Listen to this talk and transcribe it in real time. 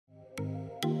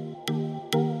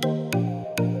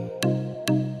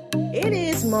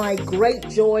my great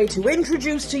joy to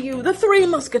introduce to you the three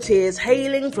musketeers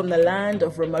hailing from the land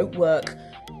of remote work.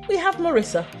 We have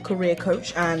Marissa, career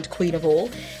coach and queen of all.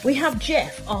 We have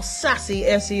Jeff, our sassy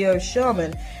SEO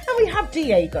shaman. And we have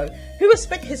Diego, who has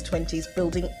spent his 20s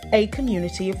building a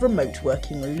community of remote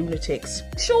working lunatics.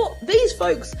 Sure, these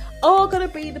folks are going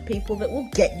to be the people that will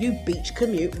get you beach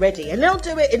commute ready, and they'll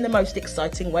do it in the most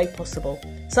exciting way possible.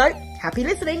 So, happy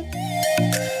listening.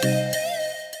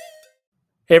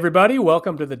 Hey everybody,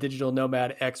 welcome to the Digital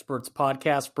Nomad Experts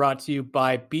podcast brought to you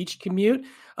by Beach Commute.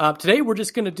 Today we're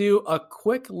just going to do a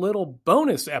quick little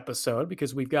bonus episode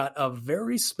because we've got a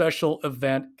very special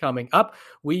event coming up.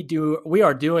 We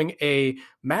are doing a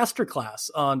masterclass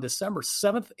on December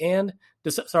 6th and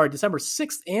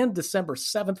December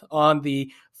 7th on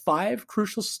the 5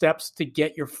 crucial steps to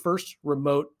get your first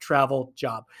remote travel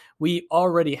job. We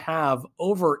already have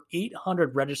over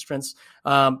 800 registrants.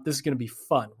 This is going to be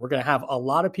fun. We're going to have a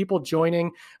lot of people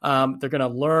joining. They're going to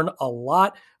learn a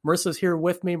lot. Marissa's here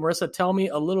with me. Marissa, tell me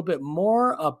a little bit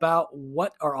more about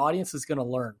what our audience is going to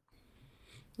learn.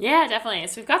 Yeah, definitely.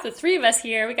 So we've got the three of us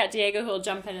here. We got Diego who will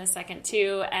jump in a second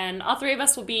too. And all three of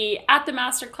us will be at the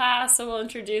masterclass. So we'll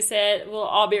introduce it. We'll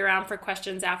all be around for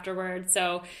questions afterwards.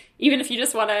 So even if you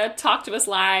just want to talk to us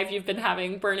live, you've been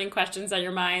having burning questions on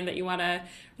your mind that you want a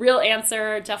real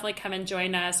answer, definitely come and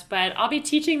join us. But I'll be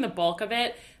teaching the bulk of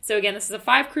it. So again, this is the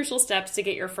 5 crucial steps to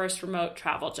get your first remote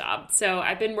travel job. So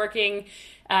I've been working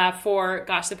for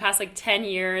the past 10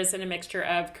 years in a mixture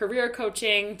of career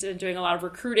coaching, doing a lot of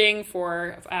recruiting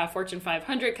for Fortune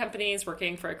 500 companies,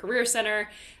 working for a career center.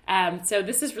 So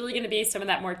this is really going to be some of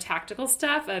that more tactical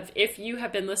stuff of if you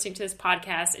have been listening to this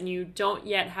podcast and you don't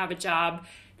yet have a job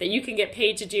that you can get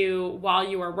paid to do while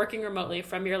you are working remotely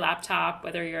from your laptop,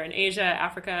 whether you're in Asia,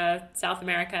 Africa, South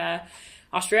America,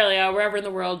 Australia, wherever in the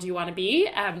world you want to be,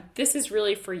 this is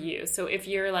really for you. So if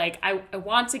you're like, I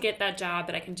want to get that job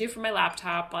that I can do from my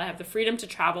laptop, I have the freedom to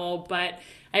travel, but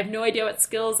I have no idea what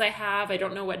skills I have. I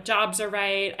don't know what jobs are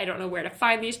right. I don't know where to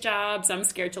find these jobs. I'm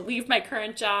scared to leave my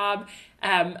current job.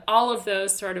 All of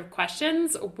those sort of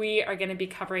questions, we are going to be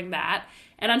covering that.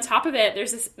 And on top of it,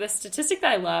 there's this statistic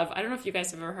that I love. I don't know if you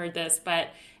guys have ever heard this, but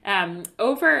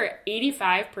over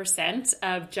 85%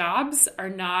 of jobs are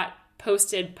not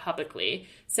posted publicly.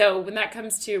 So when that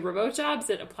comes to remote jobs,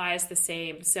 it applies the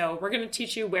same. So we're going to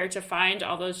teach you where to find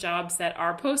all those jobs that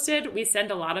are posted. We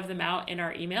send a lot of them out in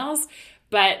our emails,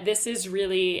 but this is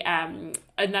really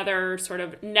another sort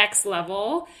of next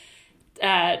level.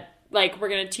 We're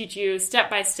going to teach you step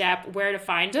by step where to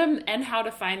find them and how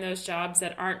to find those jobs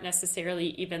that aren't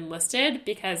necessarily even listed,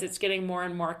 because it's getting more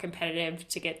and more competitive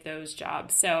to get those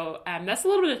jobs. So that's a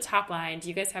little bit of top line. Do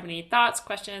you guys have any thoughts,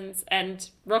 questions? And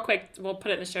real quick, we'll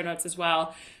put it in the show notes as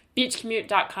well.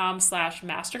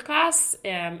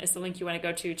 beachcommute.com/masterclass is the link you want to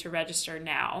go to register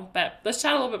now. But let's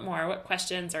chat a little bit more. What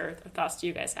questions or thoughts do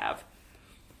you guys have?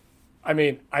 I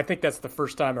mean, I think that's the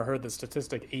first time I heard the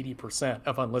statistic, 80%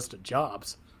 of unlisted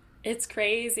jobs. It's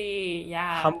crazy,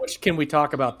 yeah. How much can we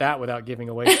talk about that without giving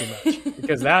away too much?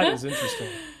 Because that is interesting.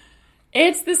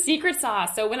 It's the secret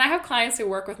sauce. So when I have clients who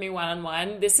work with me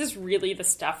one-on-one, this is really the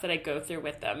stuff that I go through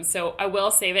with them. So I will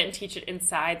save it and teach it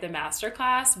inside the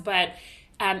masterclass, but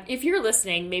if you're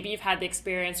listening, maybe you've had the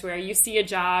experience where you see a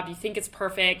job, you think it's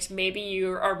perfect, maybe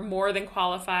you are more than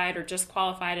qualified or just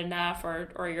qualified enough,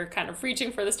 or you're kind of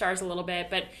reaching for the stars a little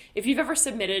bit. But if you've ever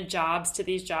submitted jobs to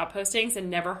these job postings and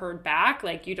never heard back,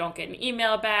 like you don't get an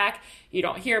email back, you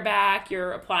don't hear back,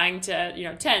 you're applying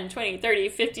to 10, 20, 30,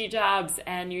 50 jobs,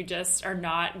 and you just are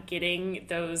not getting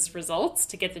those results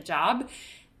to get the job,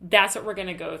 that's what we're going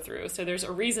to go through. So there's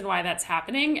a reason why that's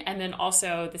happening. And then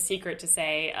also the secret to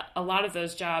say a lot of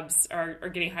those jobs are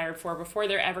getting hired for before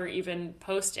they're ever even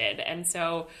posted. And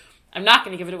so I'm not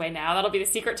going to give it away now. That'll be the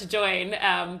secret to join.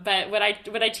 But what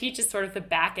I teach is sort of the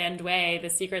back end way, the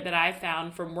secret that I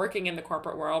found from working in the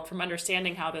corporate world, from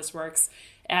understanding how this works,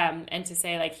 and to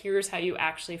say, here's how you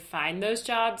actually find those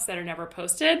jobs that are never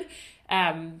posted.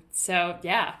 So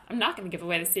yeah, I'm not going to give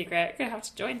away the secret. You're going to have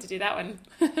to join to do that one.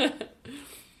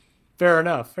 Fair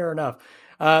enough.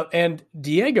 And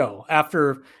Diego,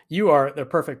 after you are the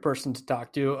perfect person to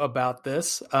talk to about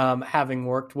this, having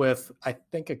worked with, I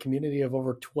think, a community of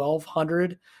over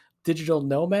 1,200 digital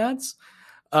nomads,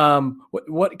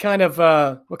 what kind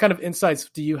of insights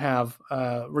do you have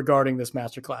regarding this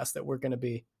masterclass that we're going to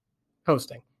be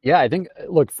hosting? Yeah, I think,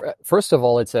 look, first of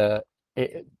all, the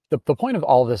point of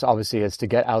all of this obviously is to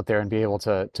get out there and be able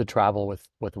to travel with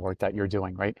the work that you're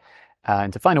doing, right?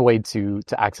 And to find a way to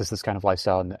access this kind of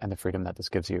lifestyle and the freedom that this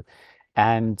gives you.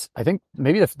 And I think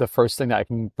maybe the first thing that I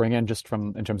can bring in just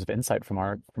in terms of insight from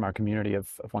our community of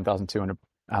 1,200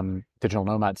 digital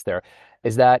nomads there,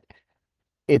 is that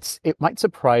it might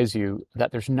surprise you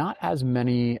that there's not as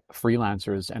many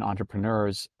freelancers and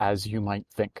entrepreneurs as you might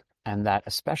think. And that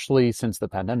especially since the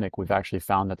pandemic, we've actually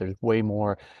found that there's way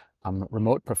more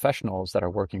remote professionals that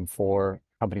are working for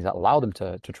companies that allow them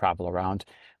to travel around,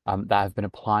 that have been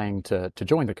applying to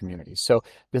join the community. So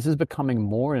this is becoming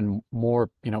more and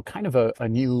more, kind of a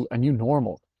new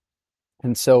normal.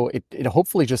 And so it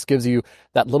hopefully just gives you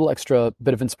that little extra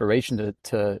bit of inspiration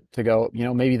to go,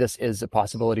 maybe this is a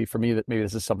possibility for me, that maybe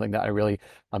this is something that I really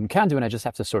can do. And I just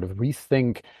have to sort of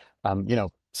rethink,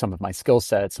 some of my skill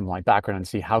sets, some of my background, and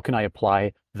see how can I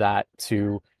apply that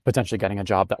to potentially getting a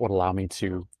job that would allow me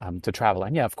to travel.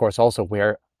 And yeah, of course, also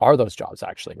where are those jobs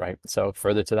actually, right? So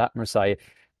further to that, Marissa,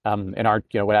 in our,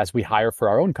 as we hire for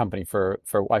our own company for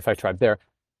Wi-Fi Tribe there,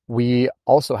 we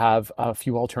also have a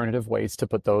few alternative ways to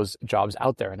put those jobs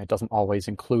out there, and it doesn't always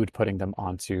include putting them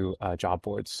onto job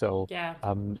boards. So yeah,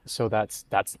 so that's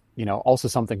also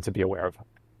something to be aware of.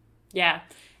 Yeah.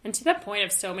 And to the point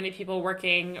of so many people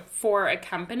working for a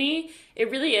company, it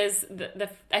really is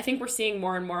I think we're seeing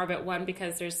more and more of it, one,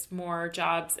 because there's more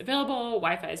jobs available,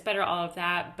 Wi-Fi is better, all of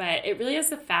that, but it really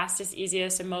is the fastest,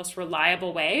 easiest, and most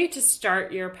reliable way to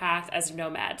start your path as a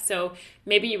nomad. So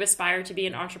maybe you aspire to be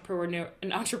an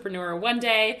entrepreneur one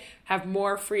day, have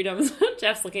more freedoms.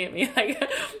 Jeff's looking at me like,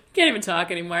 can't even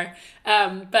talk anymore.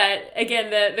 But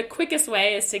again, the quickest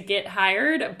way is to get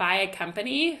hired by a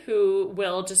company who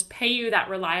will just pay you that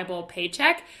reliable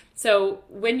paycheck. So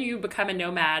when you become a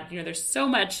nomad, there's so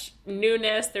much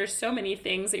newness. There's so many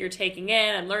things that you're taking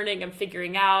in and learning and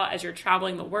figuring out as you're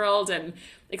traveling the world and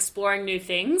exploring new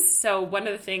things. So one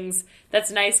of the things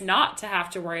that's nice not to have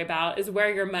to worry about is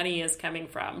where your money is coming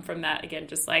from that, again,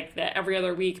 just like the every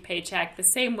other week paycheck, the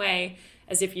same way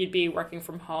as if you'd be working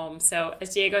from home. So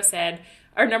as Diego said,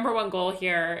 our number one goal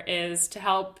here is to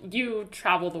help you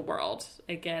travel the world.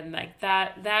 Again, like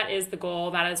that is the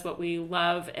goal. That is what we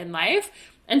love in life.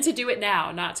 And to do it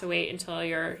now, not to wait until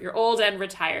you're old and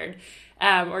retired.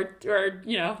 Or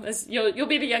you'll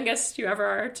be the youngest you ever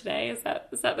are today. Is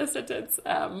that the sentence?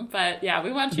 But yeah,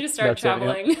 we want you to start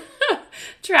traveling,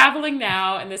 traveling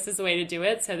now. And this is the way to do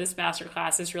it. So this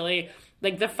masterclass is really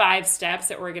like the 5 steps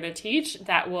that we're going to teach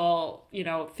that will,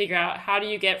 figure out how do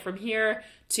you get from here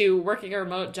to working a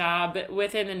remote job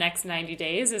within the next 90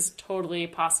 days is totally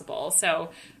possible. So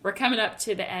we're coming up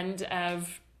to the end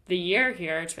of the year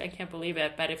here. I can't believe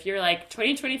it. But if you're like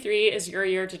 2023 is your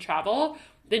year to travel,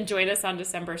 then join us on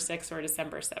December 6th or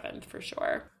December 7th for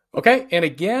sure. Okay. And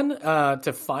again,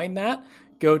 to find that,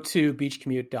 go to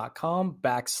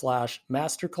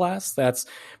beachcommute.com/masterclass. That's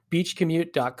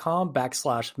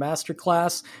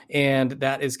beachcommute.com/masterclass. And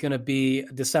that is going to be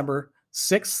December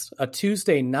 6th, a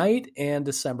Tuesday night, and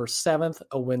December 7th,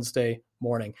 a Wednesday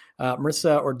morning.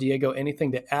 Marissa or Diego,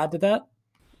 anything to add to that?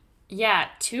 Yeah,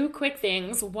 2 quick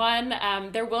things. One,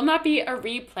 there will not be a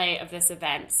replay of this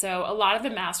event. So a lot of the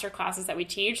master classes that we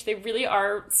teach, they really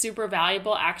are super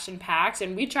valuable, action-packed,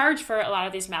 and we charge for a lot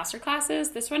of these master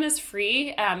classes. This one is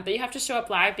free, but you have to show up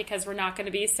live because we're not going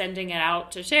to be sending it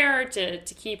out to share, to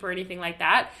keep, or anything like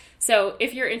that. So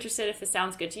if you're interested, if this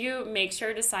sounds good to you, make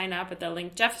sure to sign up at the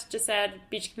link Jeff just said,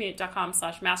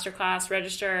 beachcommute.com/masterclass,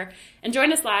 register, and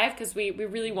join us live because we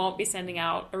really won't be sending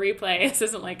out a replay. This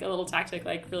isn't like a little tactic,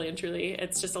 like really and truly.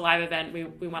 It's just a live event.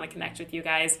 We want to connect with you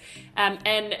guys.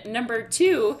 And number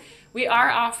 2, we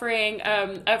are offering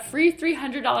a free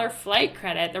 $300 flight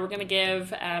credit that we're going to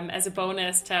give as a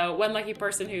bonus to one lucky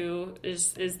person who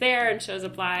is there and shows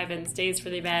up live and stays for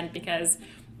the event, because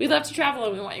we love to travel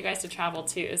and we want you guys to travel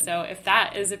too. So if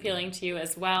that is appealing to you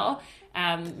as well,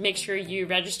 make sure you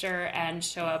register and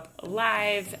show up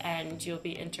live, and you'll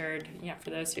be entered for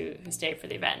those who stay for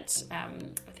the event. I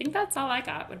think that's all I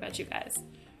got. What about you guys?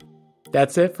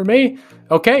 That's it for me.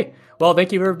 Okay. Well,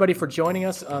 thank you everybody for joining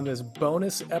us on this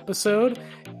bonus episode,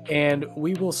 and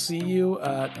we will see you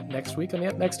next week on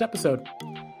the next episode.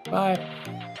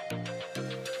 Bye.